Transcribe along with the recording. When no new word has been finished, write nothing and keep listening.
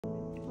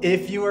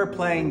If you are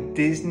playing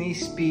Disney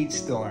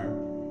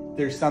Speedstorm,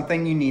 there's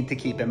something you need to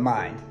keep in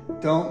mind.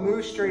 Don't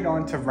move straight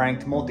on to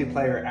ranked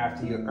multiplayer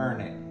after you earn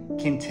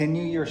it.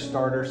 Continue your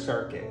starter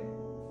circuit.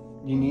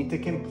 You need to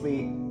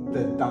complete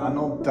the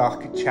Donald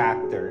Duck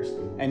chapters,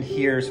 and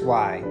here's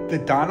why. The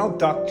Donald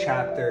Duck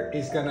chapter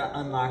is gonna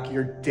unlock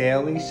your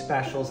daily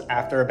specials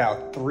after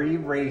about 3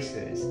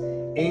 races.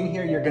 In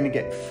here, you're gonna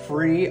get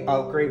free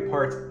upgrade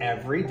parts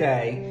every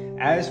day,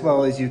 as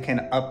well as you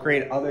can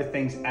upgrade other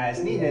things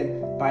as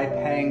needed by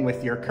paying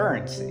with your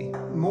currency.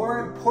 More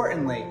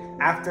importantly,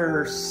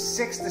 after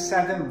 6 to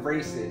 7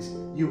 races,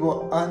 you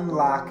will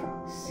unlock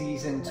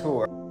Season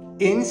Tour.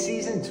 In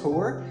Season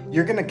Tour,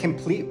 you're gonna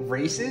complete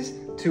races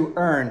to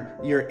earn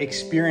your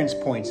experience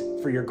points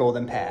for your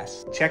Golden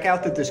Pass. Check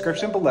out the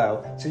description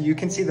below so you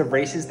can see the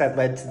races that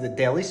led to the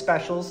daily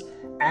specials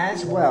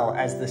as well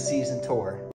as the Season Tour.